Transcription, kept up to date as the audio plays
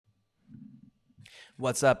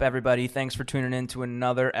What's up, everybody? Thanks for tuning in to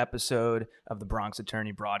another episode of the Bronx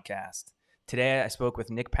Attorney Broadcast. Today, I spoke with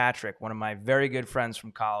Nick Patrick, one of my very good friends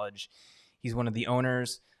from college. He's one of the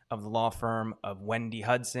owners of the law firm of Wendy,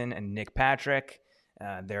 Hudson, and Nick Patrick.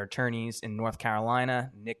 They're attorneys in North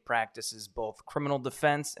Carolina. Nick practices both criminal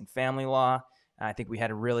defense and family law. I think we had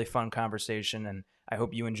a really fun conversation, and I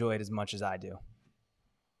hope you enjoy it as much as I do.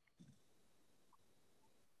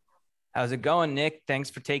 How's it going, Nick? Thanks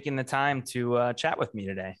for taking the time to chat with me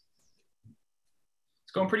today.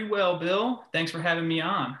 It's going pretty well, Bill. Thanks for having me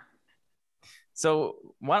on. So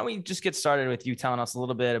why don't we just get started with you telling us a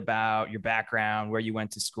little bit about your background, where you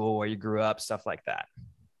went to school, where you grew up, stuff like that.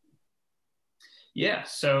 Yeah,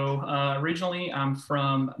 so originally I'm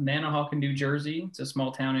from Manahawkin, New Jersey. It's a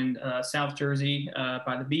small town in South Jersey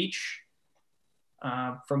by the beach.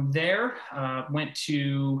 From there, went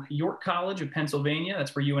to York College of Pennsylvania.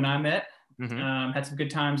 That's where you and I met. Mm-hmm. Had some good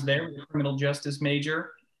times there with a criminal justice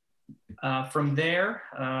major. From there,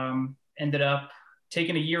 ended up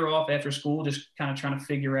taking a year off after school, just kind of trying to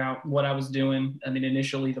figure out what I was doing. I mean,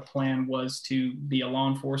 initially the plan was to be a law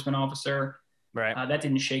enforcement officer. Right. That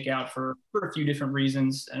didn't shake out for a few different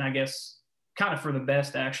reasons. And I guess kind of for the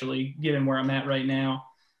best, actually, given where I'm at right now.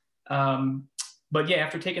 But yeah,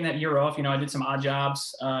 after taking that year off, I did some odd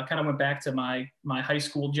jobs, kind of went back to my high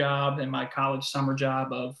school job and my college summer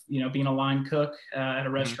job of, being a line cook at a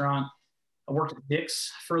restaurant. I worked at Dick's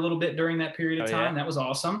for a little bit during that period of time. Yeah. That was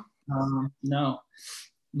awesome. No,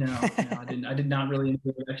 I didn't. I did not really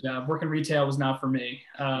enjoy that job. Working retail was not for me.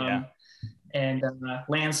 And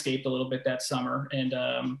landscaped a little bit that summer. And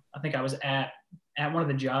I think I was at one of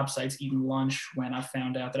the job sites eating lunch when I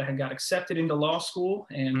found out that I had got accepted into law school.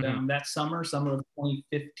 And that summer of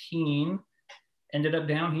 2015, ended up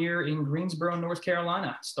down here in Greensboro, North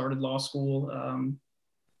Carolina. Started law school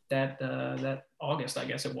that August, I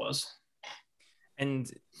guess it was.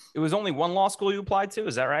 And it was only one law school you applied to,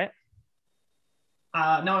 is that right?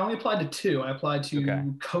 No, I only applied to two. I applied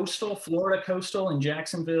to Florida Coastal in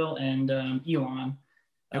Jacksonville and Elon.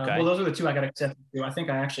 Well, those are the two I got accepted to. I think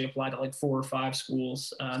I actually applied to like 4 or 5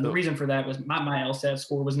 schools. The reason for that was my LSAT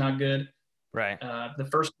score was not good. Right. The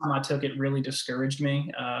first time I took it really discouraged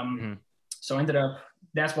me. So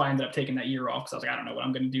that's why I ended up taking that year off, because I was like, I don't know what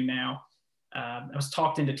I'm going to do now. I was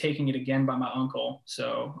talked into taking it again by my uncle.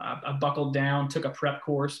 So I buckled down, took a prep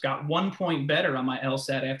course, got 1 point better on my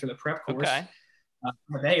LSAT after the prep course. Okay.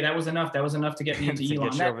 But hey, that was enough. That was enough to get me into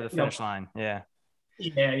Elon. Get you over the finish line. Yeah.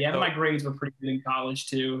 Yeah. My grades were pretty good in college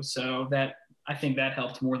too. So I think that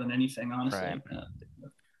helped more than anything, honestly.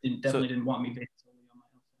 Right. Definitely didn't want me based solely on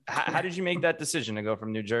my LSAT. How did you make that decision to go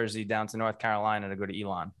from New Jersey down to North Carolina to go to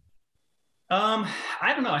Elon?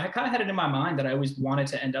 I don't know. I kind of had it in my mind that I always wanted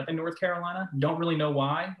to end up in North Carolina. Don't really know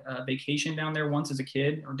why. Vacation down there once as a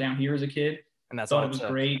kid, or down here as a kid. And that's thought it was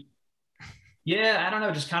great. Yeah, I don't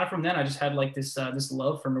know. Just kind of from then, I just had like this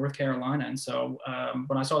love for North Carolina. And so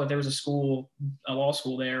when I saw that there was a law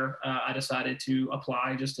school there, I decided to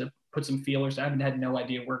apply just to put some feelers. I had no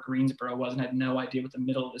idea where Greensboro was, and had no idea what the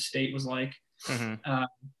middle of the state was like. Mm-hmm.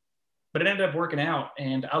 But it ended up working out,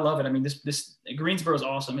 and I love it. I mean, this Greensboro is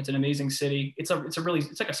awesome. It's an amazing city. It's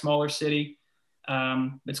like a smaller city.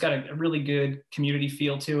 It's got a really good community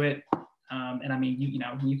feel to it. And I mean, you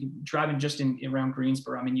can driving just around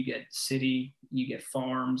Greensboro. I mean, you get city, you get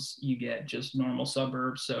farms, you get just normal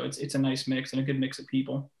suburbs. So it's a nice mix and a good mix of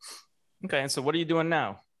people. Okay. And so what are you doing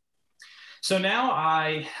now? So now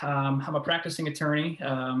I'm a practicing attorney,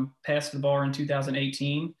 passed the bar in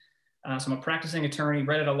 2018. So I'm a practicing attorney,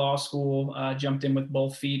 right out of law school, jumped in with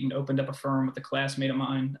both feet and opened up a firm with a classmate of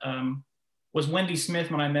mine. Was Wendy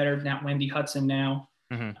Smith when I met her, not Wendy Hudson now.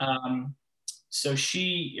 Mm-hmm. So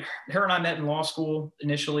her and I met in law school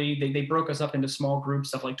initially. They broke us up into small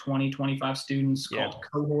groups of like 20, 25 students called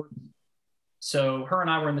cohorts. So her and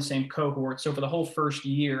I were in the same cohort. So for the whole first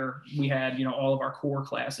year, we had, all of our core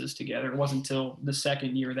classes together. It wasn't until the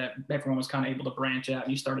second year that everyone was kind of able to branch out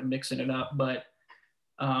and you started mixing it up. But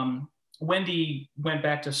Wendy went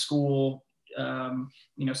back to school.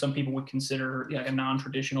 Some people would consider her like a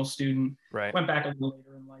non-traditional student. Right. Went back a little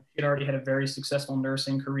later in life. She had already had a very successful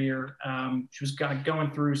nursing career. She was kind of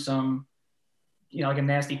going through some, like a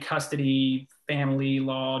nasty custody, family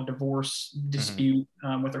law, divorce dispute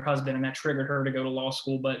with her husband, and that triggered her to go to law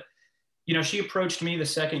school. But, she approached me the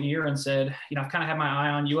second year and said, I've kind of had my eye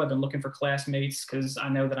on you. I've been looking for classmates because I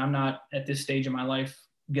know that I'm not at this stage of my life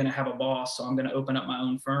going to have a boss. So I'm going to open up my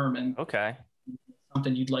own firm. And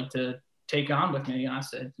something you'd like to take on with me? And I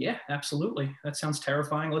said, yeah, absolutely. That sounds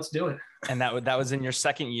terrifying. Let's do it. And that was in your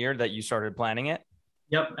second year that you started planning it?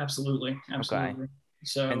 Yep, absolutely. Okay.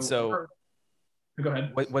 So go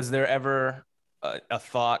ahead. Was there ever a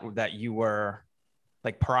thought that you were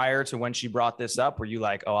like prior to when she brought this up? Were you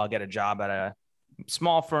like, oh, I'll get a job at a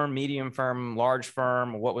small firm, medium firm, large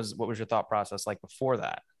firm? What was your thought process like before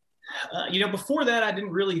that? Before that, I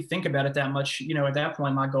didn't really think about it that much. At that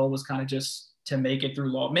point, my goal was kind of just to make it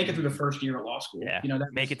through the first year of law school. Yeah.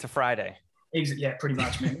 Make it to Friday. Yeah, pretty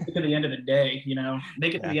much, man. Make it to the end of the day,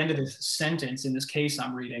 make it to the end of this sentence in this case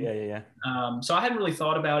I'm reading. Yeah. So I hadn't really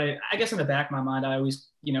thought about it. I guess in the back of my mind, I always,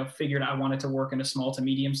 figured I wanted to work in a small to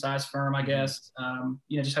medium sized firm, I guess.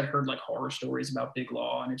 Just had heard like horror stories about big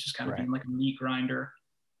law and it just kind of being like a meat grinder.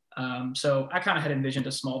 So I kind of had envisioned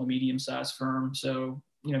a small to medium sized firm. So,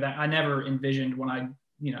 that I never envisioned when I,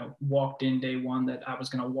 walked in day one that I was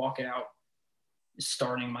going to walk out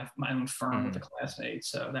starting my own firm with a classmate.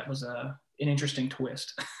 So that was an interesting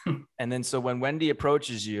twist. And then, so when Wendy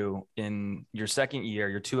approaches you in your second year,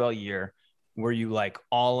 your 2L year, were you like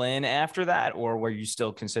all in after that, or were you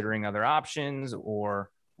still considering other options,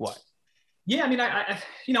 or what? Yeah, I mean,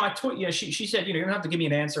 I told you, she said, you don't have to give me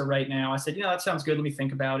an answer right now. I said, that sounds good. Let me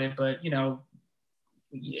think about it. But,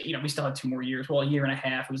 we still had 2 more years. Well, a year and a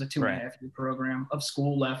half. It was a 2.5 year program of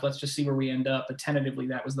school left. Let's just see where we end up. But tentatively,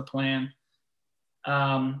 that was the plan.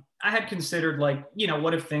 I had considered like,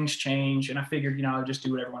 what if things change? And I figured, I would just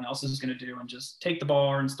do what everyone else is going to do and just take the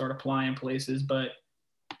bar and start applying places. But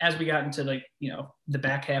as we got into like, the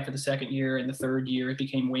back half of the second year and the third year, it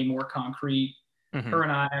became way more concrete. Her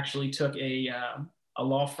and I actually took a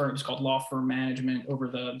law firm. It's called Law Firm Management over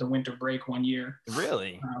the winter break one year.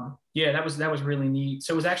 Really? Yeah, that was really neat.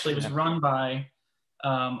 So it was run by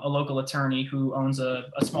a local attorney who owns a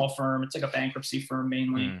small firm. It's like a bankruptcy firm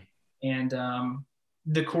mainly. And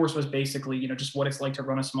the course was basically, just what it's like to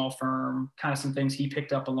run a small firm, kind of some things he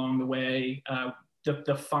picked up along the way.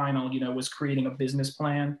 The final, was creating a business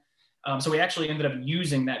plan. So we actually ended up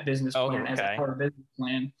using that business plan as a part of the business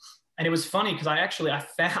plan. And it was funny because I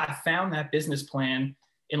found that business plan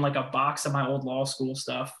in like a box of my old law school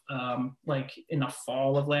stuff, like in the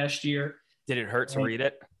fall of last year. Did it hurt to read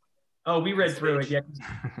it? Oh, we read through it. Yeah,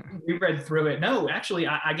 we read through it. No, actually,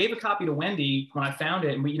 I gave a copy to Wendy when I found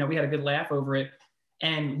it, and we had a good laugh over it.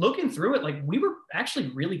 And looking through it, like we were actually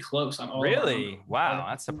really close on all. Really? Wow,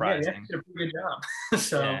 that's surprising. Yeah, did a pretty good job.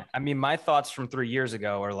 So, yeah. I mean, my thoughts from 3 years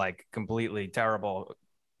ago are like completely terrible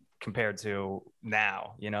compared to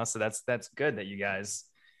now. So that's good that you guys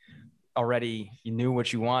already knew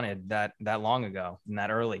what you wanted that long ago and that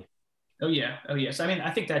early. Oh yeah. So I mean,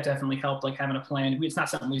 I think that definitely helped, like having a plan. It's not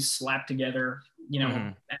something we slapped together,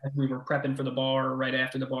 as we were prepping for the bar or right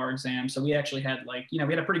after the bar exam. So we actually had like, we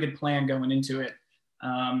had a pretty good plan going into it.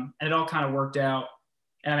 And it all kind of worked out.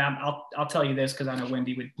 And I'll tell you this, because I know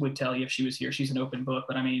Wendy would tell you if she was here. She's an open book.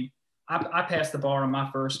 But I mean, I passed the bar on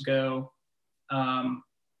my first go,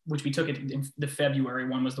 which we took it in the February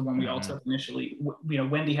one was the one we all took initially.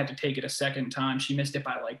 Wendy had to take it a second time. She missed it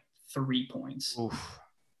by like 3 points. Oof.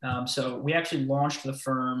 So we actually launched the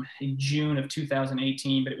firm in June of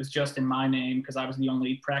 2018, but it was just in my name because I was the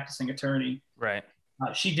only practicing attorney. Right.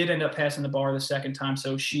 She did end up passing the bar the second time.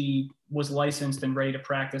 So she was licensed and ready to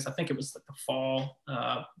practice. I think it was like the fall,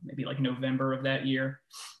 maybe like November of that year.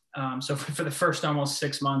 So for the first almost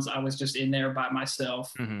 6 months, I was just in there by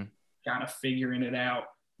myself, kind of figuring it out.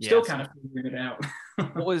 Still kind of figuring it out.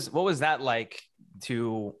 What was that like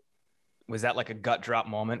was that like a gut drop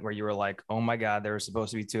moment where you were like, oh my God, there was supposed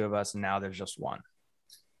to be 2 of us and now there's just 1?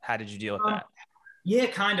 How did you deal with that? Yeah,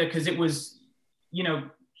 kind of. Cause it was,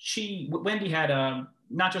 Wendy had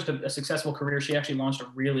not just a successful career. She actually launched a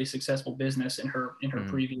really successful business in her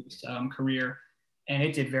previous career, and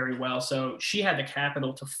it did very well. So she had the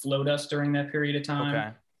capital to float us during that period of time.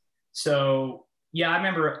 Okay. So yeah, I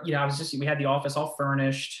remember, we had the office all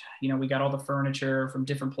furnished, we got all the furniture from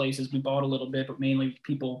different places. We bought a little bit, but mainly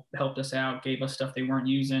people helped us out, gave us stuff they weren't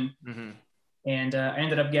using. And I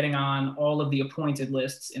ended up getting on all of the appointed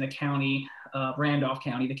lists in a county, Randolph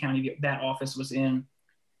County, the county that office was in.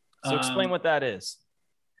 So explain what that is.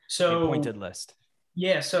 So the appointed list.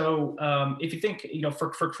 Yeah. So if you think, for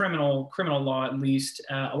criminal law, at least,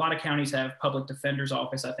 a lot of counties have public defender's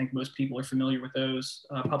office. I think most people are familiar with those,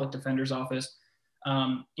 public defender's office.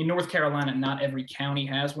 In North Carolina, not every county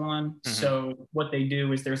has one. So what they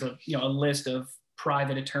do is there's a list of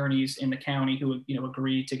private attorneys in the county who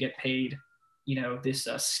agree to get paid, this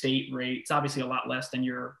state rate. It's obviously a lot less than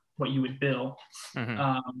what you would bill.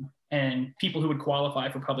 And people who would qualify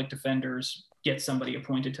for public defenders get somebody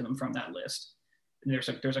appointed to them from that list. And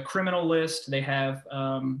there's a criminal list. They have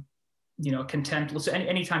contempt list.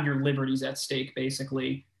 Anytime your liberty's at stake,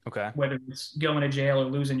 basically. Okay. Whether it's going to jail or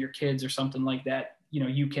losing your kids or something like that,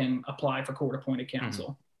 you can apply for court-appointed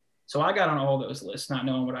counsel. So I got on all those lists, not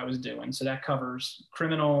knowing what I was doing. So that covers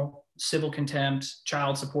criminal, civil contempt,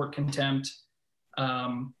 child support contempt,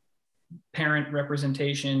 parent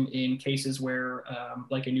representation in cases where,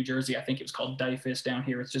 like in New Jersey, I think it was called DIFUS. Down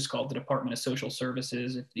here, it's just called the Department of Social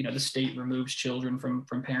Services. If, the state removes children from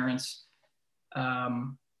parents.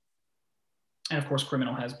 And of course,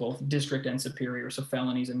 criminal has both district and superior, so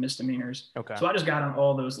felonies and misdemeanors. Okay. So I just got on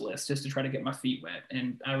all those lists just to try to get my feet wet.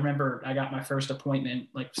 And I remember I got my first appointment,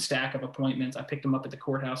 like stack of appointments. I picked them up at the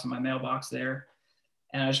courthouse in my mailbox there.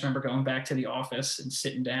 And I just remember going back to the office and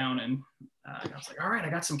sitting down, and I was like, all right, I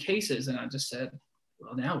got some cases. And I just said,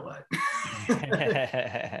 well, now what?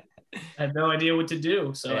 I had no idea what to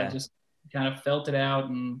do. So I just kind of felt it out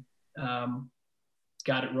and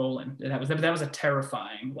got it rolling. That was a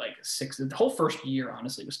terrifying, the whole first year,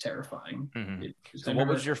 honestly, was terrifying. Mm-hmm. So what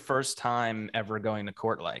was your first time ever going to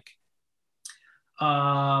court like?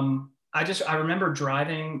 I remember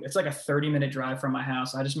driving. It's like a 30-minute drive from my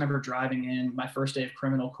house. I just remember driving in my first day of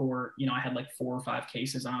criminal court. I had like 4 or 5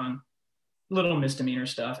 cases on, little misdemeanor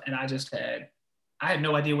stuff. And I had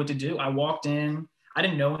no idea what to do. I walked in, I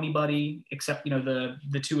didn't know anybody except,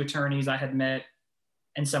 the 2 attorneys I had met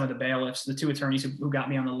and some of the bailiffs, the 2 attorneys who got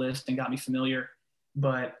me on the list and got me familiar,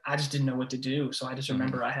 but I just didn't know what to do. So I just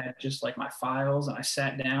remember I had just like my files, and I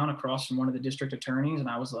sat down across from one of the district attorneys, and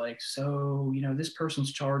I was like, so, this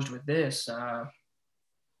person's charged with this.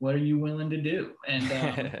 What are you willing to do?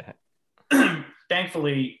 And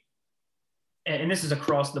thankfully, and this is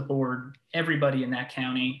across the board, everybody in that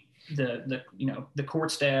county, the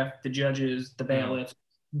court staff, the judges, the bailiffs,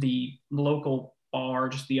 the local bar,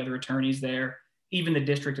 just the other attorneys there, even the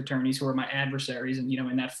district attorneys who are my adversaries and,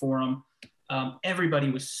 in that forum,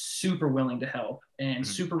 everybody was super willing to help and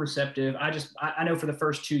super receptive. I know for the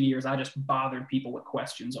first 2 years, I just bothered people with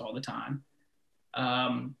questions all the time.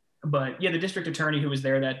 But yeah, the district attorney who was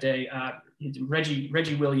there that day,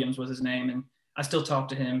 Reggie Williams was his name. And I still talk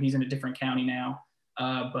to him. He's in a different county now.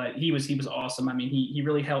 But he was awesome. I mean, he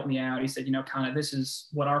really helped me out. He said, kind of, this is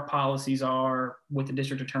what our policies are with the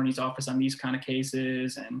district attorney's office on these kind of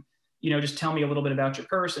cases. And, just tell me a little bit about your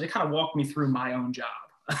person. It kind of walked me through my own job.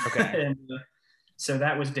 Okay. And so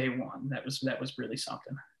that was day one. That was really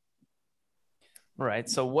something. Right.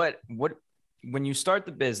 So when you start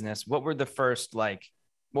the business, what were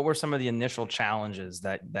some of the initial challenges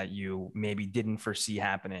that you maybe didn't foresee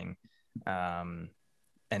happening? And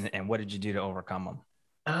what did you do to overcome them?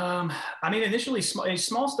 I mean, initially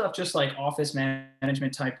small stuff, just like office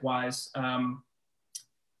management type wise.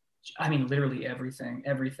 I mean, literally everything.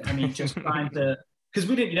 I mean, just trying to, because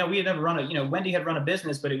we had never run Wendy had run a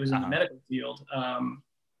business, but it was in the medical field.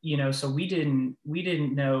 So we didn't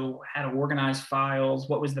know how to organize files,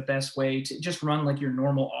 what was the best way to just run like your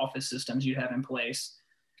normal office systems you have in place.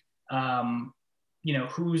 Who's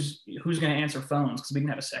going to answer phones, because we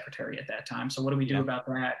didn't have a secretary at that time. So what do we do about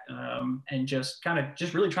that? And just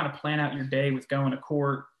really trying to plan out your day with going to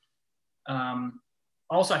court.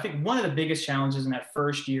 Also, I think one of the biggest challenges in that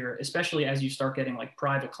first year, especially as you start getting like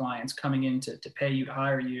private clients coming in to pay you, to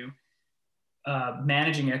hire you,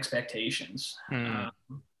 managing expectations.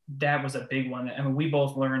 That was a big one. I mean, we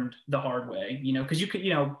both learned the hard way, because you could,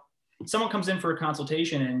 someone comes in for a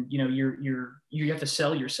consultation and, you have to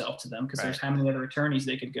sell yourself to them because there's how many other attorneys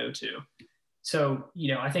they could go to. So,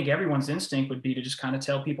 I think everyone's instinct would be to just kind of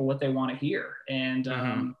tell people what they want to hear.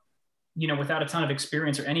 And, without a ton of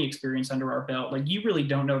experience or any experience under our belt, like you really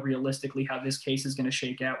don't know realistically how this case is going to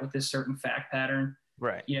shake out with this certain fact pattern.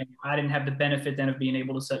 Right. I didn't have the benefit then of being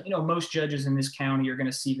able to say, most judges in this county are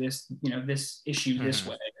going to see this, this issue this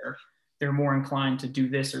way, or they're more inclined to do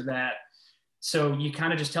this or that. So you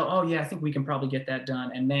kind of just tell, oh yeah, I think we can probably get that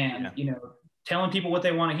done. And man, telling people what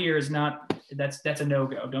they want to hear is that's a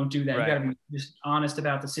no-go. Don't do that. Right. You got to be just honest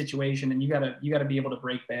about the situation, and you got to be able to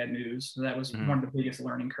break bad news. So that was one of the biggest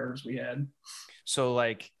learning curves we had. So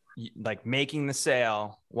like making the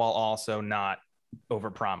sale while also not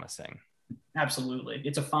over-promising. Absolutely.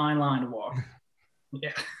 It's a fine line to walk.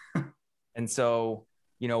 Yeah. And so,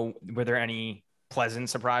 were there any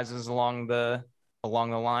pleasant surprises along the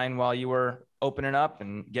line while you were opening up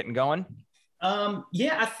and getting going?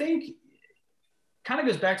 Yeah, I think kind of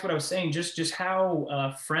goes back to what I was saying, just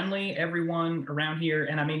how friendly everyone around here.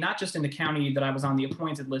 And I mean, not just in the county that I was on the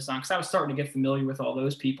appointed list on, because I was starting to get familiar with all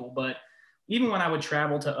those people, but even when I would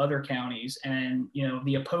travel to other counties and,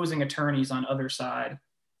 the opposing attorneys on the other side,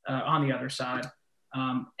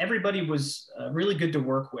 everybody was really good to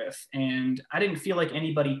work with. And I didn't feel like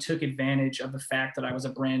anybody took advantage of the fact that I was a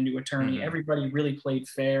brand new attorney. Everybody really played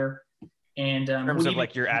fair. And in terms of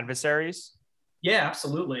like your adversaries? Yeah,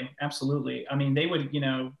 absolutely. Absolutely. I mean, they would,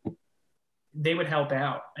 they would help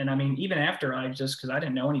out. And I mean, even after because I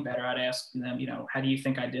didn't know any better, I'd ask them, how do you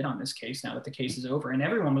think I did on this case now that the case is over? And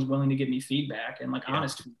everyone was willing to give me feedback and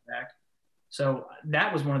honest feedback. So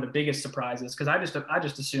that was one of the biggest surprises, because I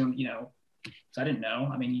just assumed, I didn't know.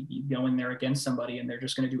 I mean, you go in there against somebody and they're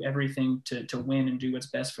just going to do everything to win and do what's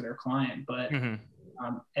best for their client. But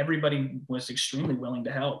everybody was extremely willing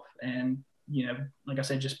to help. And, like I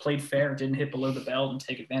said, just played fair, didn't hit below the belt and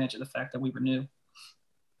take advantage of the fact that we were new.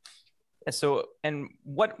 So, and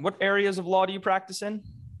what areas of law do you practice in?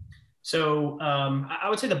 So I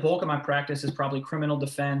would say the bulk of my practice is probably criminal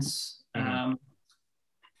defense,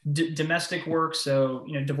 domestic work. So,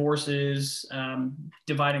 divorces,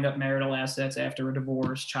 dividing up marital assets after a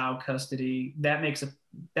divorce, child custody. That's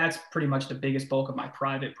pretty much the biggest bulk of my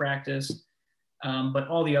private practice. But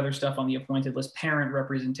all the other stuff on the appointed list, parent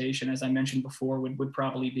representation, as I mentioned before, would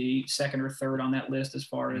probably be second or third on that list as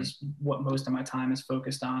far as what most of my time is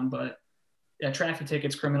focused on. But traffic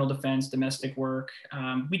tickets, criminal defense, domestic work.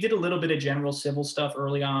 We did a little bit of general civil stuff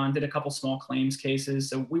early on, did a couple small claims cases.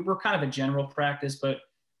 So we were kind of a general practice, but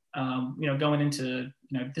going into,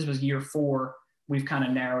 this was year 4, we've kind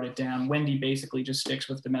of narrowed it down. Wendy basically just sticks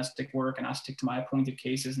with domestic work, and I stick to my appointed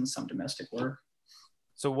cases and some domestic work.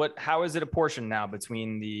 So how is it apportioned now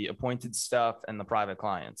between the appointed stuff and the private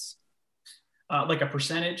clients? Like a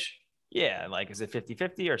percentage? Yeah. Like, is it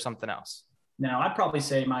 50-50 or something else? No, I'd probably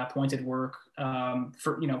say my appointed work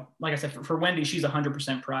like I said, for Wendy, she's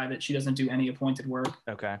 100% private. She doesn't do any appointed work.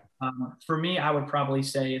 Okay. For me, I would probably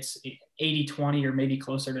say it's 80-20 or maybe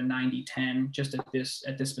closer to 90-10 just at this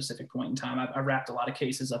specific point in time. I've wrapped a lot of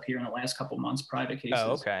cases up here in the last couple months, private cases.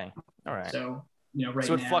 Oh, okay. All right. So,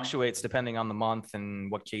 so it fluctuates depending on the month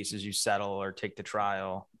and what cases you settle or take to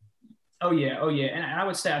trial. Oh yeah. And I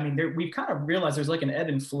would say, I mean, we've kind of realized there's like an ebb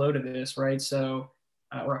and flow to this, right? So,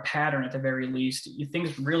 or a pattern at the very least.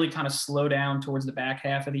 Things really kind of slow down towards the back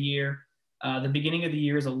half of the year. The beginning of the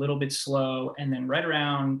year is a little bit slow, and then right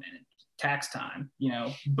around tax time,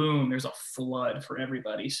 boom, there's a flood for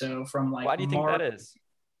everybody. So from like, why do you think that is?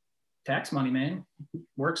 Tax money, man.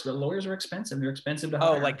 Works. The lawyers are expensive. They're expensive to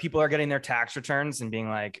hire. Oh, like people are getting their tax returns and being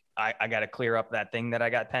like, I got to clear up that thing that I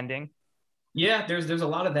got pending. Yeah, there's a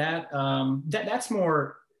lot of that. That's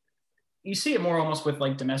more. You see it more almost with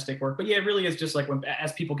like domestic work, but yeah, it really is just like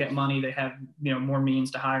as people get money, they have, more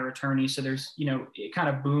means to hire attorneys. So there's, it kind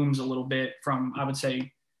of booms a little bit from, I would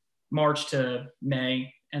say, March to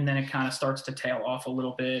May, and then it kind of starts to tail off a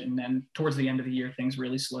little bit. And then towards the end of the year, things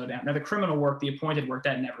really slow down. Now the criminal work, the appointed work,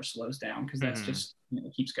 that never slows down because that's just,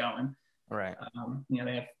 it keeps going. Right.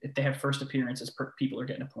 If they have first appearances, people are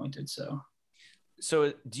getting appointed. So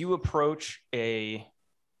do you approach a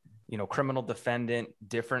criminal defendant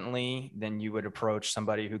differently than you would approach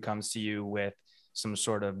somebody who comes to you with some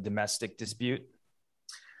sort of domestic dispute?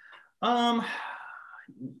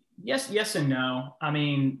 Yes and no. I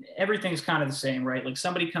mean, everything's kind of the same, right? Like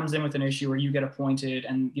somebody comes in with an issue or you get appointed,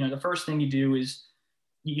 and the first thing you do is,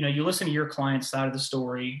 you listen to your client's side of the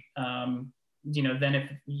story. Then if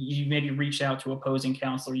you maybe reach out to opposing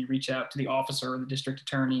counsel, you reach out to the officer or the district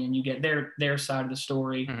attorney, and you get their side of the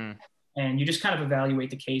story. And you just kind of evaluate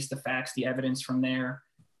the case, the facts, the evidence from there.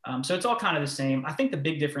 So it's all kind of the same. I think the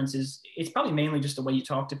big difference is it's probably mainly just the way you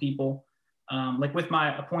talk to people. Like with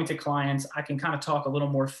my appointed clients, I can kind of talk a little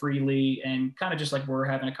more freely and kind of just like we're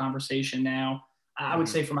having a conversation now. I would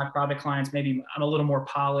say for my private clients, maybe I'm a little more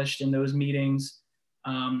polished in those meetings.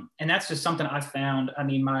 And that's just something I've found. I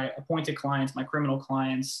mean, my appointed clients, my criminal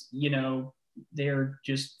clients, they're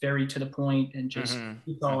just very to the point and just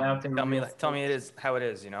it's all out there. Tell me it is how it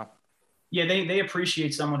is, Yeah, they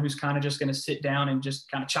appreciate someone who's kind of just going to sit down and just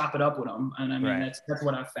kind of chop it up with them. And I mean, that's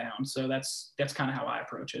what I've found. So that's kind of how I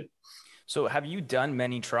approach it. So have you done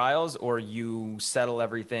many trials, or you settle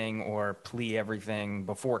everything or plea everything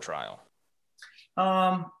before trial?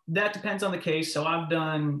 That depends on the case. So I've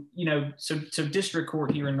done, so district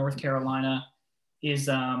court here in North Carolina is,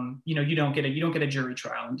 you don't get a jury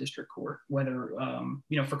trial in district court, whether,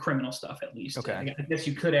 for criminal stuff, at least. Okay. I guess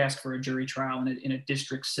you could ask for a jury trial in a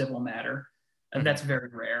district civil matter. And that's very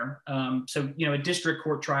rare. So, a district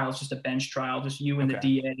court trial is just a bench trial, just you and the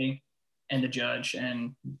DA and the judge,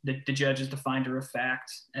 and the judge is the finder of fact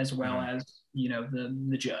as well as,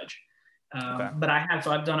 the judge. But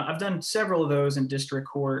I've done several of those in district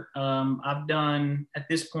court. I've done at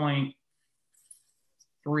this point,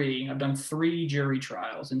 I've done 3 jury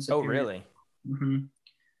trials in Superior. Oh, really?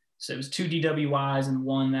 So it was 2 DWIs and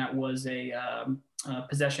 1 that was a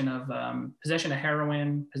possession of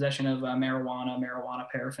heroin, possession of marijuana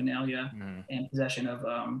paraphernalia, and possession of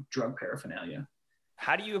drug paraphernalia.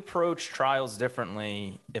 How do you approach trials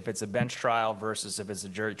differently if it's a bench trial versus if it's a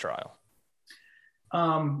jury trial?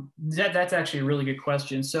 That's actually a really good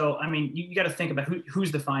question. So, I mean, you got to think about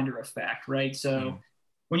who's the finder of fact, right? So,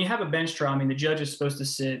 when you have a bench trial, I mean, the judge is supposed to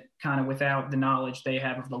sit kind of without the knowledge they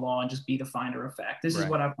have of the law and just be the finder of fact. This is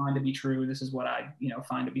what I find to be true. This is what I,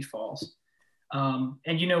 find to be false. And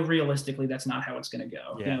realistically, that's not how it's going to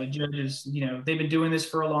go. Yeah. The judges, they've been doing this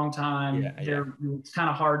for a long time. It's kind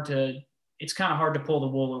of hard to pull the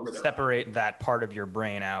wool over their separate that part of your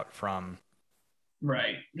brain out from.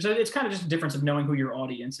 Right. So it's kind of just a difference of knowing who your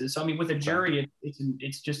audience is. So, I mean, with a jury,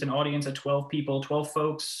 it's just an audience of 12 people, 12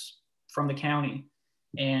 folks from the county.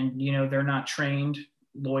 And, they're not trained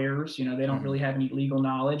lawyers, they don't really have any legal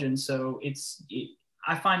knowledge. And so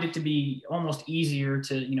I find it to be almost easier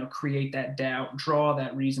to, create that doubt, draw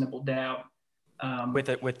that reasonable doubt. With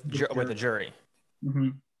a jury. Mm-hmm.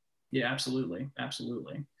 Yeah, absolutely.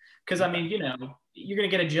 Absolutely. Because, I mean, you're going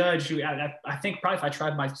to get a judge who I think probably if I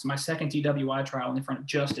tried my second DWI trial in front of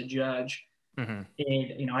just a judge, and,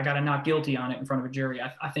 I got a not guilty on it in front of a jury,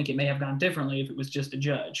 I think it may have gone differently if it was just a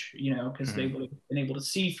judge, because they would have been able to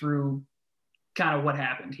see through kind of what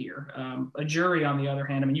happened here. A jury, on the other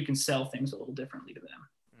hand, I mean, you can sell things a little differently to them.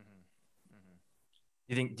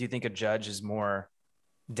 Do you think a judge is more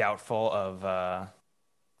doubtful of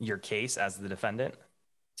your case as the defendant?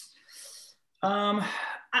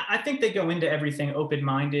 I think they go into everything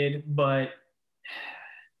open-minded, but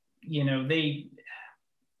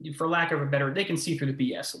for lack of a better, they can see through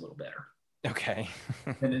the BS a little better. Okay.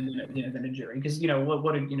 than a jury, because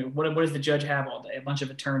what does the judge have all day? A bunch of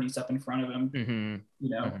attorneys up in front of him,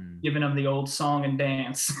 giving them the old song and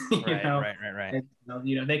dance. Right.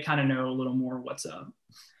 And, they kind of know a little more what's up.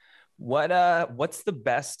 What's the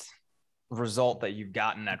best result that you've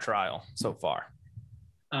gotten at trial so far?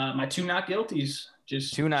 My 2 not guilties.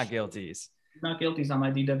 Just 2 not guilties. Not guilties on my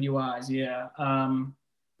DWIs. Yeah.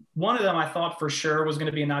 One of them I thought for sure was going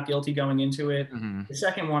to be a not guilty going into it. The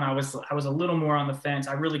second one, I was a little more on the fence.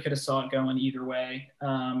 I really could have saw it going either way.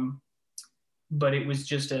 But it was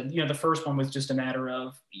just the first one was just a matter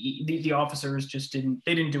of the officers just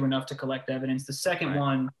didn't do enough to collect evidence. The second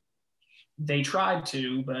one, they tried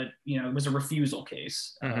to, but it was a refusal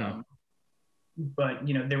case. But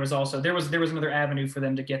there was another avenue for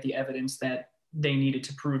them to get the evidence that they needed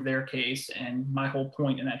to prove their case. And my whole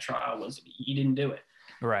point in that trial was you didn't do it.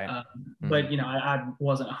 Right. But I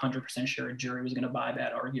wasn't 100% sure a jury was going to buy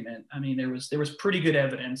that argument. I mean, there was pretty good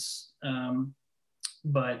evidence.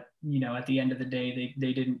 But at the end of the day,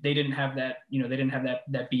 they didn't have that, they didn't have that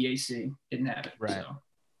BAC, didn't have it. Right.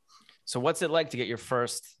 So what's it like to get your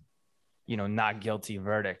first, not guilty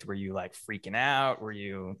verdict? Were you like freaking out?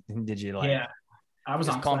 Did you I was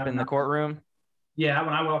on pumped in the courtroom? Yeah,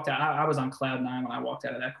 when I walked out, I was on cloud 9 when I walked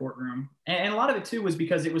out of that courtroom, and a lot of it too was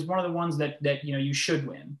because it was one of the ones that you should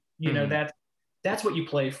win. That's what you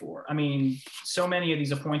play for. I mean, so many of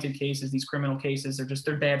these appointed cases, these criminal cases,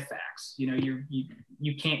 they're bad facts. You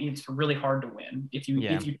can't. It's really hard to win if you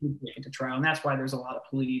take it to trial, and that's why there's a lot of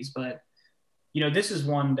pleas. But this is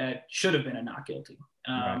one that should have been a not guilty,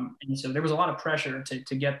 and so there was a lot of pressure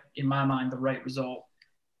to get, in my mind, the right result.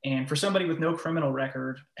 And for somebody with no criminal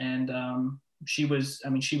record, and she was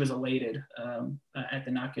elated at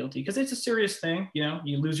the not guilty, because it's a serious thing.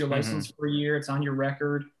 You lose your license for a year, it's on your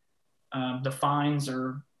record. The fines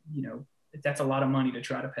are, that's a lot of money to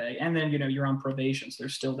try to pay. And then, you're on probation. So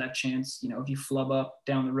there's still that chance, if you flub up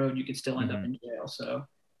down the road, you could still end up in jail. So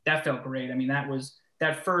that felt great. I mean,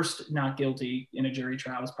 that first not guilty in a jury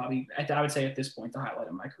trial was probably, I would say at this point, the highlight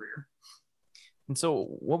of my career. And so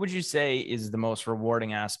what would you say is the most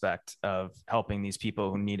rewarding aspect of helping these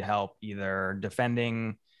people who need help, either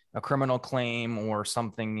defending a criminal claim or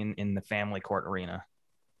something in the family court arena?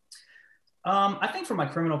 I think for my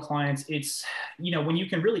criminal clients, it's, when you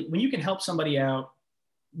can help somebody out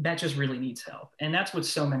that just really needs help. And that's what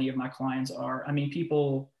so many of my clients are. I mean,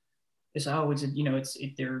 people, they're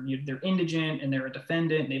indigent and they're a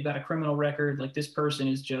defendant and they've got a criminal record. Like, this person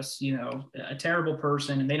is just, a terrible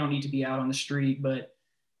person and they don't need to be out on the street. But,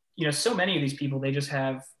 so many of these people, they just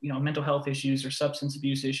have, mental health issues or substance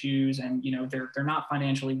abuse issues, and, they're not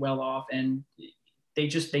financially well off, and they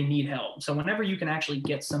need help. So whenever you can actually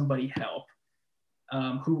get somebody help,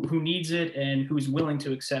 who needs it and who's willing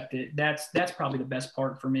to accept it, that's probably the best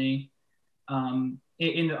part for me. On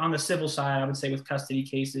the civil side, I would say with custody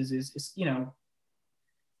cases is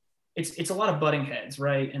it's a lot of butting heads,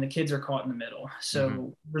 right? And the kids are caught in the middle.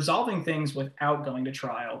 So resolving things without going to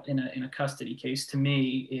trial in a custody case, to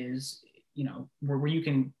me, is, where you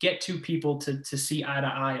can get two people to see eye to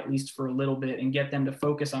eye, at least for a little bit, and get them to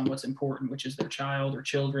focus on what's important, which is their child or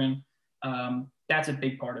children. That's a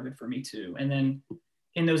big part of it for me too. And then,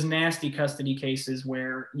 in those nasty custody cases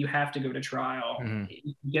where you have to go to trial,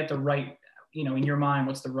 you get the right, in your mind,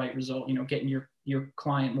 what's the right result, getting your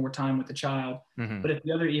client more time with the child. But if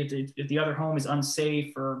the other home is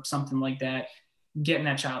unsafe or something like that, getting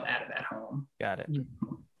that child out of that home. Got it.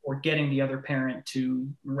 Or getting the other parent to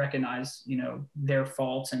recognize, their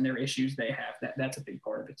faults and their issues they have. That's a big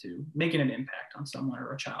part of it too. Making an impact on someone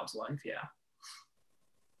or a child's life. Yeah.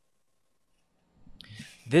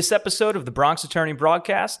 This episode of the Bronx Attorney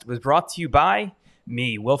Broadcast was brought to you by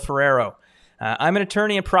me, Will Ferrero. I'm an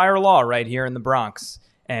attorney at prior law right here in the Bronx,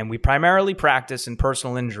 and we primarily practice in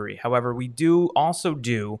personal injury. However, we do also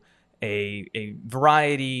do a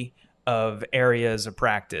variety of areas of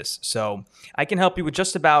practice. So I can help you with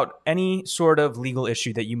just about any sort of legal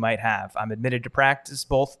issue that you might have. I'm admitted to practice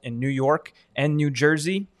both in New York and New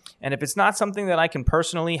Jersey. And if it's not something that I can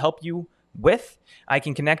personally help you with, I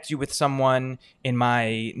can connect you with someone in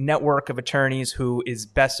my network of attorneys who is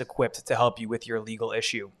best equipped to help you with your legal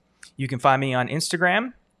issue. You can find me on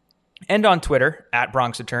Instagram and on Twitter at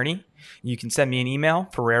Bronx Attorney. You can send me an email,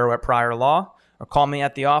 Ferrero at Prior Law, or call me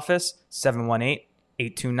at the office,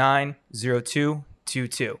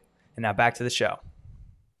 718-829-0222. And now back to the show.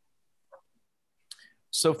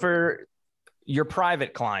 So for your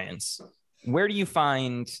private clients, where do you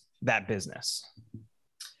find that business?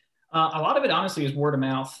 A lot of it, honestly, is word of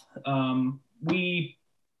mouth. We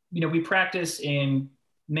practice in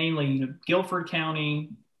mainly Guilford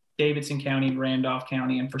County, Davidson County, Randolph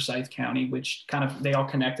County, and Forsyth County, which they all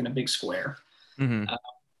connect in a big square.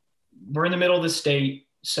 We're in the middle of the state,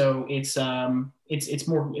 so it's a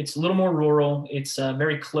little more rural. It's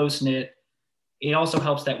very close knit. It also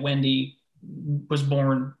helps that Wendy was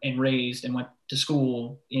born and raised and went to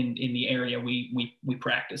school in the area we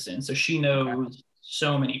practice in, so she knows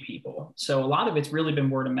so many people. So a lot of it's really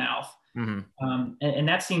been word of mouth. And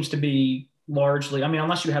that seems to be largely,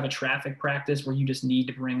 unless you have a traffic practice where you just need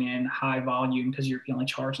to bring in high volume because you're only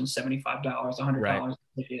charging $75, $100 a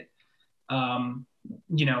ticket.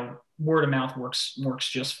 Word of mouth works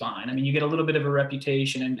just fine. You get a little bit of a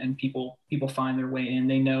reputation and people find their way in.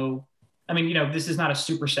 They know, this is not a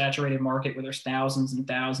super saturated market where there's thousands and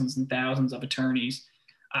thousands and thousands of attorneys.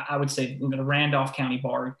 I would say the Randolph County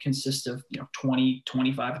bar consists of 20,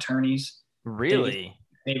 25 attorneys. Really?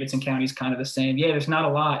 Davidson County is kind of the same. Yeah, there's not a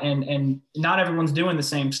lot, and not everyone's doing the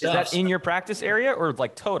same stuff. Is that in your practice area or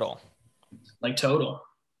like total? Like total.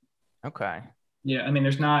 Okay. Yeah,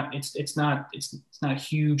 there's not. It's not a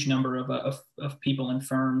huge number of people in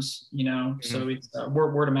firms. So it's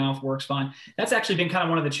word of mouth works fine. That's actually been kind of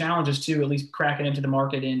one of the challenges too, at least cracking into the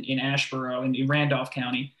market in Asheboro and in Randolph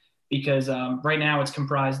County. Because right now it's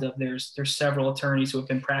comprised of there's several attorneys who have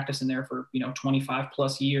been practicing there for 25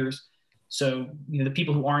 plus years. So the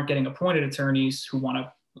people who aren't getting appointed attorneys who want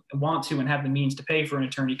to and have the means to pay for an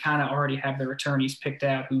attorney kind of already have their attorneys picked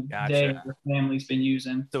out who their family's been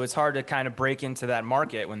using. So it's hard to kind of break into that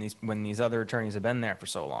market when these other attorneys have been there for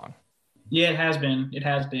so long. Yeah, it has been,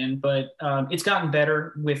 but it's gotten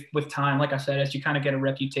better with time. Like I said, as you kind of get a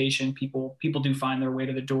reputation, people do find their way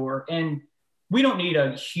to the door. And we don't need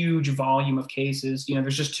a huge volume of cases.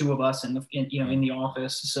 There's just two of us in the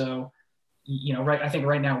office. So, I think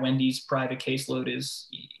right now Wendy's private caseload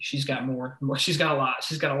she's got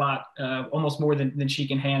a lot, almost more than she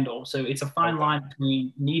can handle. So it's a fine line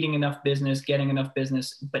between needing enough business, getting enough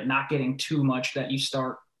business, but not getting too much that you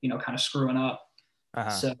start, kind of screwing up.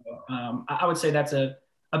 So I would say that's a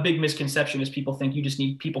big misconception is people think you just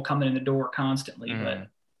need people coming in the door constantly, but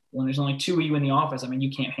when there's only two of you in the office,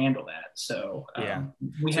 you can't handle that. So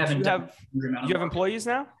we haven't. You have employees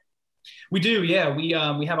now? We do, yeah. We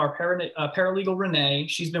have our paralegal Renee.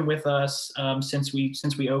 She's been with us since we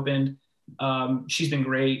opened. She's been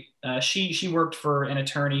great. She worked for an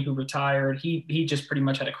attorney who retired. He just pretty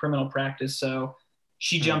much had a criminal practice, so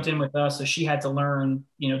she jumped in with us. So she had to learn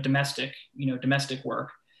domestic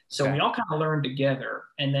work. So we all kind of learned together.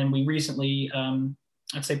 And then we recently,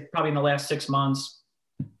 I'd say probably in the last 6 months.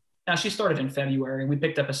 Now she started in February. We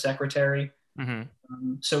picked up a secretary.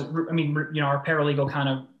 So, our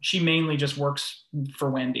paralegal she mainly just works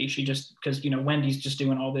for Wendy. She just, because, Wendy's just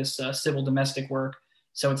doing all this civil domestic work.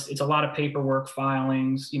 So it's a lot of paperwork,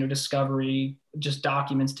 filings, discovery, just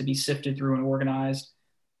documents to be sifted through and organized.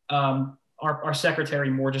 Our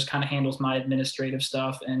secretary more just kind of handles my administrative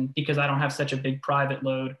stuff. And because I don't have such a big private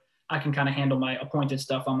load, I can kind of handle my appointed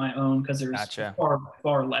stuff on my own because there's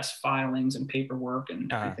far less filings and paperwork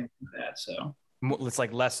and everything like that. So it's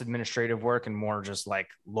like less administrative work and more just like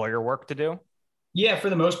lawyer work to do. Yeah, for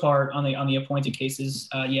the most part, on the appointed cases,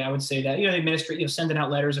 yeah, I would say that, the administrative, sending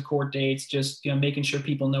out letters of court dates, just making sure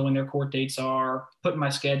people know when their court dates are, putting my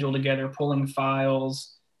schedule together, pulling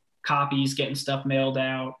files, copies, getting stuff mailed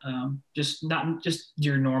out, just not just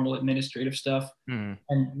your normal administrative stuff. Mm.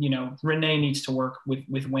 And Renee needs to work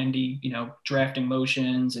with Wendy, drafting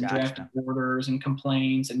motions and drafting orders and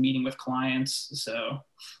complaints and meeting with clients.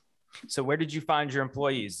 So where did you find your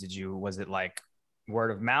employees? Was it like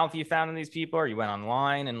word of mouth you found in these people, or you went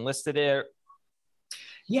online and listed it?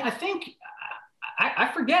 Yeah, I think I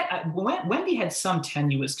forget. Wendy had some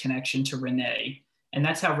tenuous connection to Renee, and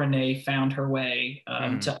that's how Renee found her way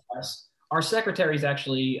to us. Our secretary is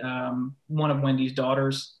actually one of Wendy's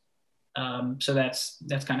daughters, so that's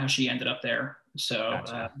kind of how she ended up there. So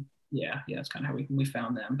gotcha. Yeah, that's kind of how we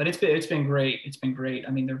found them. But it's been great. It's been great.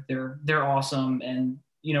 I mean, they're awesome, and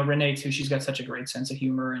Renee too. She's got such a great sense of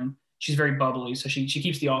humor, and she's very bubbly, so she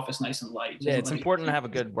keeps the office nice and light. Yeah, it's important to have a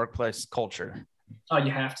good workplace culture. Oh,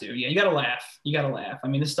 you have to. Yeah, you gotta laugh. I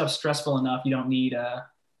mean, this stuff's stressful enough. You don't need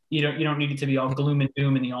you don't need it to be all gloom and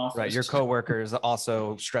doom in the office. Right. Your coworkers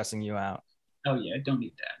also stressing you out. Oh yeah, don't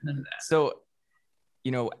need that. None of that. So,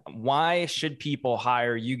 why should people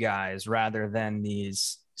hire you guys rather than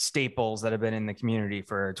these staples that have been in the community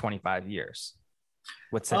for 25 years?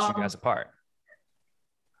 What sets you guys apart?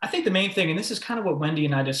 I think the main thing, and this is kind of what Wendy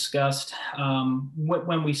and I discussed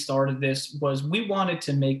when we started this, was we wanted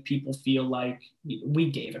to make people feel like we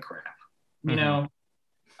gave a crap,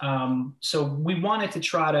 so we wanted to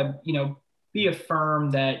try to, be a firm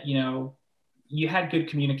that, you had good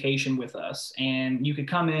communication with us and you could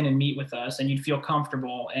come in and meet with us and you'd feel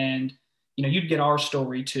comfortable and, you'd get our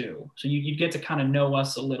story too. So you'd get to kind of know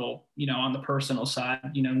us a little, on the personal side,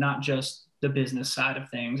 not just the business side of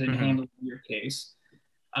things and handle your case.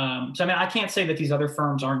 So, I mean, I can't say that these other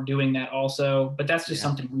firms aren't doing that also, but that's just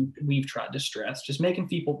something we've tried to stress, just making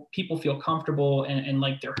people feel comfortable and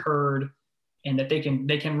like they're heard and that they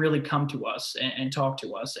can really come to us and talk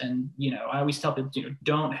to us. And, I always tell people,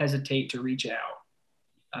 don't hesitate to reach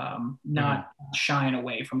out, not shying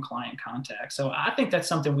away from client contact. So I think that's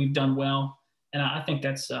something we've done well. And I think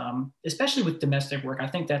that's, especially with domestic work, I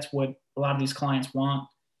think that's what a lot of these clients want.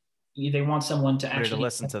 They want someone to actually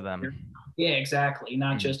listen to them. Yeah, exactly.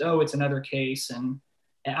 Not just, oh, it's another case and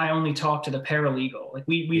I only talk to the paralegal. Like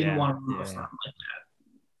we didn't want to run a firm like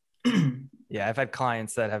that. Yeah, I've had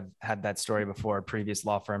clients that have had that story before. Previous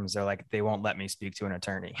law firms, they're like, they won't let me speak to an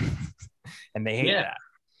attorney, and they hate that.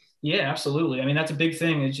 Yeah, absolutely. I mean, that's a big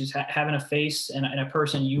thing. Is just having a face and a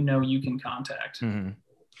person you can contact.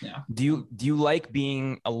 Yeah. Do you like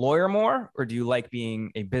being a lawyer more, or do you like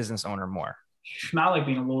being a business owner more? I like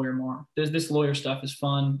being a lawyer more. This lawyer stuff is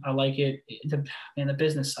fun. I like it. The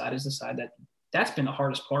business side is the side that's been the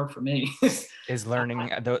hardest part for me. Is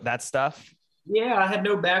learning that stuff. Yeah, I had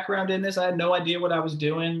no background in this. I had no idea what I was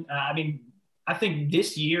doing. I mean, I think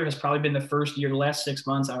this year has probably been the first year, the last 6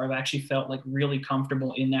 months, where I've actually felt like really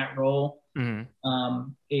comfortable in that role.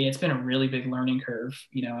 It's been a really big learning curve,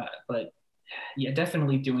 but yeah,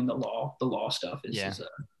 definitely doing the law stuff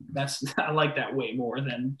I like that way more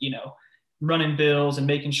than, running bills and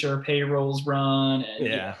making sure payrolls run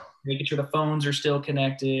and making sure the phones are still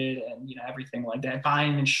connected and, everything like that,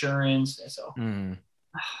 buying insurance. So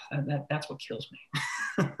that's what kills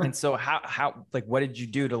me. And so how, like, what did you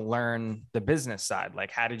do to learn the business side? Like,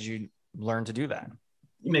 how did you learn to do that?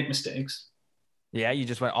 You make mistakes. Yeah. You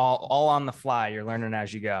just went all on the fly. You're learning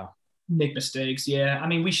as you go. Make mistakes. Yeah. I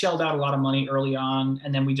mean, we shelled out a lot of money early on,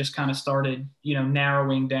 and then we just kind of started,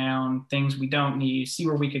 narrowing down things we don't need, see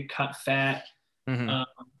where we could cut fat,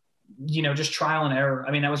 just trial and error.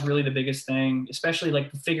 I mean, that was really the biggest thing, especially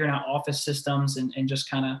like figuring out office systems and just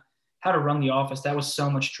kind of how to run the office. That was so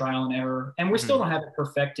much trial and error, and we still don't have it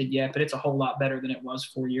perfected yet, but it's a whole lot better than it was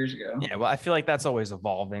 4 years ago. Yeah. Well, I feel like that's always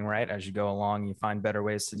evolving, right? As you go along, you find better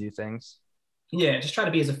ways to do things. Yeah, just try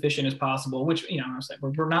to be as efficient as possible, which, honestly,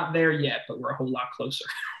 we're not there yet, but we're a whole lot closer.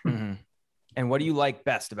 And what do you like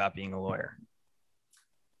best about being a lawyer?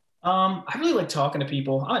 I really like talking to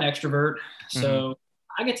people. I'm an extrovert, so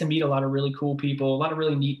I get to meet a lot of really cool people, a lot of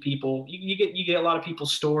really neat people. You get a lot of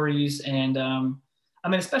people's stories, and I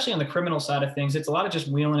mean, especially on the criminal side of things, it's a lot of just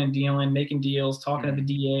wheeling and dealing, making deals, talking to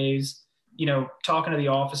the DAs, talking to the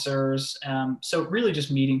officers. So really just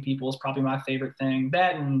meeting people is probably my favorite thing.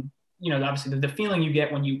 That and obviously the feeling you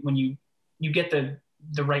get when you get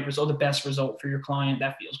the right result, the best result for your client,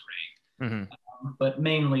 that feels great. But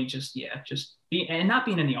mainly just be, and not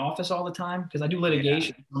being in the office all the time, because I do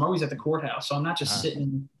litigation. I'm always at the courthouse, so I'm not just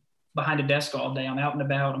sitting behind a desk all day. I'm out and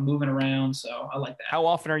about, I'm moving around. So I like that. How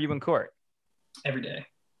often are you in court? Every day.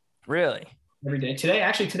 Really? every day. Today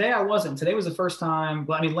I wasn't. Today was the first time.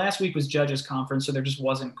 Well, I mean, last week was judges conference, so there just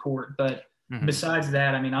wasn't court. But besides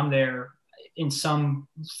that, I mean, I'm there in some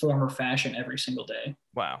form or fashion every single day.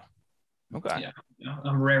 Wow. Okay. Yeah.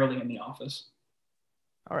 I'm rarely in the office.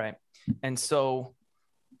 All right. And so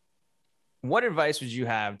what advice would you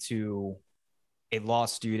have to a law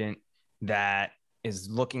student that is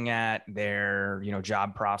looking at their,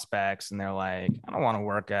 job prospects and they're like, I don't want to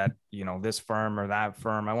work at, this firm or that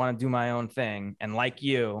firm. I want to do my own thing. And like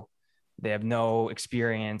you, they have no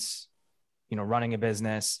experience, running a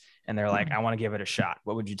business, and they're like, I want to give it a shot.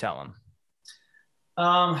 What would you tell them?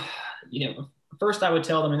 First I would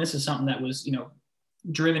tell them, and this is something that was,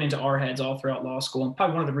 driven into our heads all throughout law school. And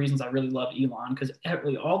probably one of the reasons I really loved Elon, because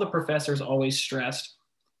all the professors always stressed,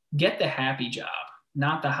 get the happy job,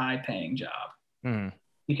 not the high paying job,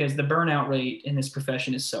 because the burnout rate in this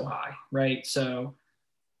profession is so high. Right. So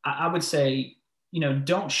I would say,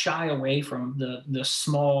 don't shy away from the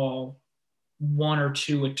small 1 or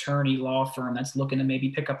 2 attorney law firm that's looking to maybe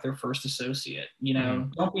pick up their first associate.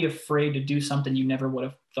 Don't be afraid to do something you never would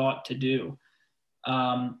have thought to do.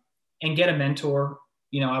 And get a mentor.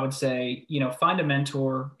 I would say, find a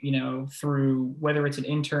mentor, through whether it's an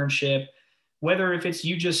internship, whether if it's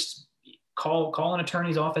you just call an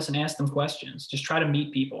attorney's office and ask them questions. Just try to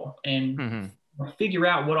meet people and figure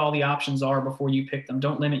out what all the options are before you pick them.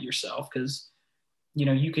 Don't limit yourself, because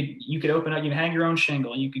you could open up, you can hang your own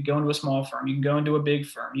shingle. You could go into a small firm. You can go into a big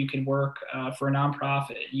firm. You could work for a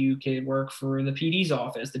nonprofit. You could work for the PD's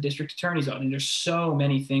office, the district attorney's office. And there's so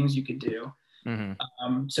many things you could do.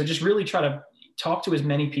 So just really try to talk to as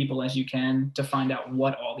many people as you can to find out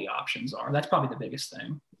what all the options are. That's probably the biggest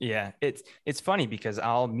thing. Yeah. It's funny because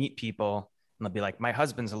I'll meet people and they'll be like, my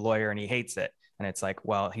husband's a lawyer and he hates it. And it's like,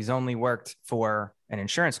 well, he's only worked for an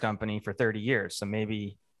insurance company for 30 years. So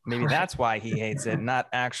maybe that's why he hates it, not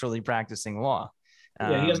actually practicing law.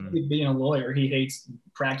 Yeah, he doesn't like being a lawyer. He hates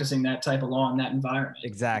practicing that type of law in that environment.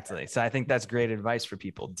 Exactly. So I think that's great advice for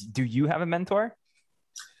people. Do you have a mentor?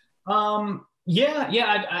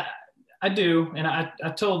 Yeah, I do. And I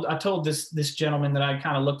told this gentleman that I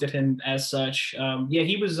kind of looked at him as such.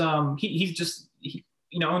 He was, he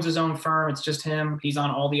owns his own firm. It's just him. He's on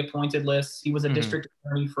all the appointed lists. He was a district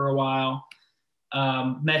attorney for a while.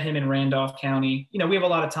 Met him in Randolph County. We have a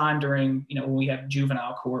lot of time during, when we have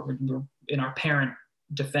juvenile court, we're in our parent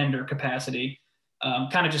defender capacity,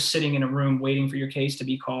 kind of just sitting in a room waiting for your case to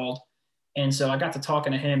be called. And so I got to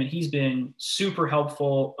talking to him, and he's been super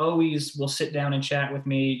helpful. Always will sit down and chat with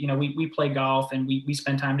me. We play golf and we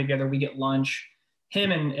spend time together. We get lunch.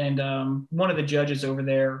 Him and one of the judges over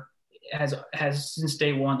there has since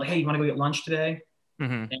day one, like, hey, you want to go get lunch today?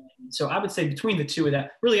 And so I would say between the two of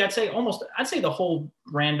that, really, I'd say the whole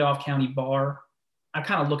Randolph County bar, I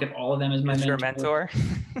kind of look at all of them as my mentor.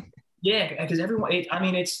 Yeah, because everyone,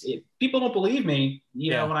 people don't believe me,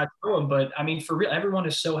 when I tell them, but I mean, for real, everyone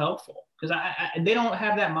is so helpful, because they don't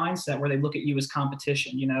have that mindset where they look at you as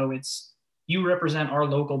competition. It's, you represent our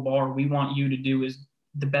local bar. We want you to do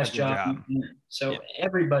the best job you can. So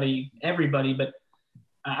everybody, but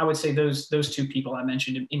I would say those 2 people I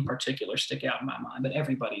mentioned in particular stick out in my mind, but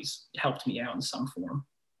everybody's helped me out in some form.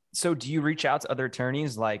 So do you reach out to other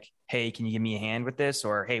attorneys like, hey, can you give me a hand with this?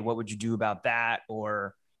 Or, hey, what would you do about that?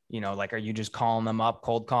 Or, are you just calling them up,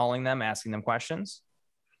 cold calling them, asking them questions?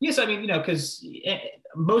 Yes. I mean, because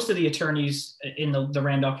most of the attorneys in the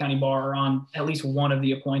Randolph County bar are on at least one of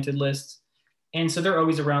the appointed lists. And so they're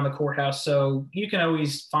always around the courthouse. So you can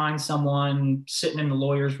always find someone sitting in the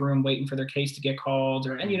lawyer's room waiting for their case to get called,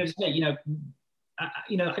 just say,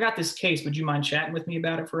 I got this case. Would you mind chatting with me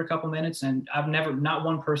about it for a couple minutes? And not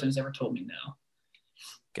one person has ever told me no.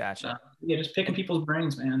 Gotcha. Just picking people's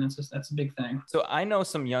brains, man. That's a big thing. So I know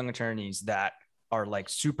some young attorneys that are like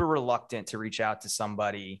super reluctant to reach out to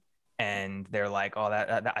somebody, and they're like, oh,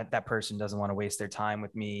 that person doesn't want to waste their time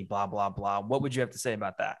with me, blah, blah, blah. What would you have to say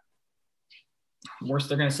about that? Worst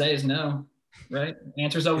they're going to say is no, right?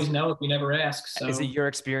 Answer's always no if you never ask. So is it your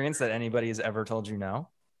experience that anybody has ever told you no?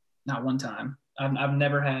 Not one time. I've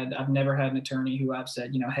never had an attorney who I've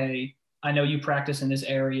said, hey, I know you practice in this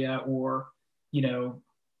area, or,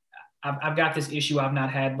 I've got this issue I've not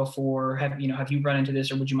had before. Have you run into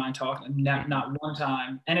this, or would you mind talking? Not one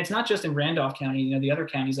time. And it's not just in Randolph County, the other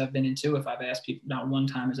counties I've been into, if I've asked people, not one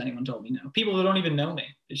time has anyone told me no. People who don't even know me,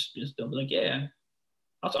 just they'll be like, yeah,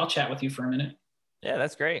 I'll chat with you for a minute. Yeah,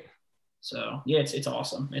 that's great. So yeah, it's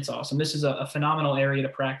awesome. It's awesome. This is a phenomenal area to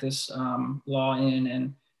practice law in.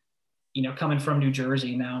 And, coming from New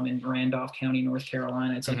Jersey, now I'm in Randolph County, North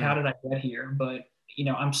Carolina. It's like, how did I get here? But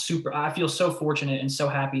I feel so fortunate and so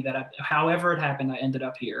happy that however it happened, I ended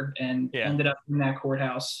up here and ended up in that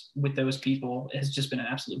courthouse with those people. It has just been an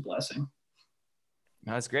absolute blessing.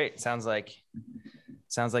 No, that's great. Sounds like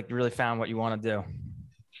you really found what you want to do.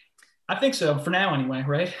 I think so for now anyway,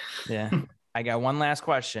 right? Yeah. I got one last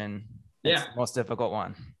question. It's the most difficult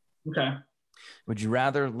one. Okay. Would you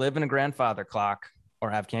rather live in a grandfather clock or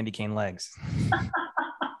have candy cane legs?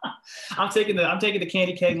 I'm taking the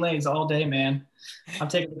candy cane legs all day, man. I'm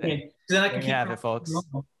taking the candy. Then I can keep it, folks.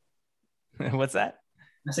 What's that?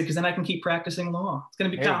 I said, because then I can keep practicing law. It's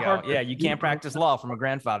going to be kind of hard. Yeah, you can't practice law from a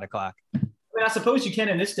grandfather clock. I mean, I suppose you can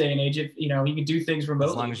in this day and age if, you can do things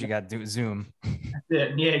remotely. As long as you got to do Zoom. Yeah,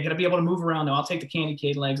 you got to be able to move around though. I'll take the candy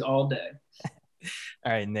cane legs all day.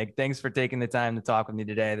 All right, Nick, thanks for taking the time to talk with me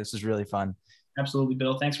today. This was really fun. Absolutely,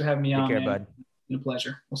 Bill. Thanks for having me on, Take care, man. bud. It's been a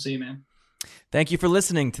pleasure. We'll see you, man. Thank you for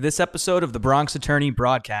listening to this episode of the Bronx Attorney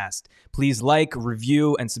Broadcast. Please like,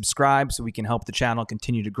 review, and subscribe so we can help the channel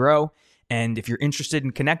continue to grow. And if you're interested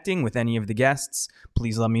in connecting with any of the guests,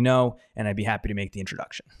 please let me know, and I'd be happy to make the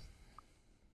introduction.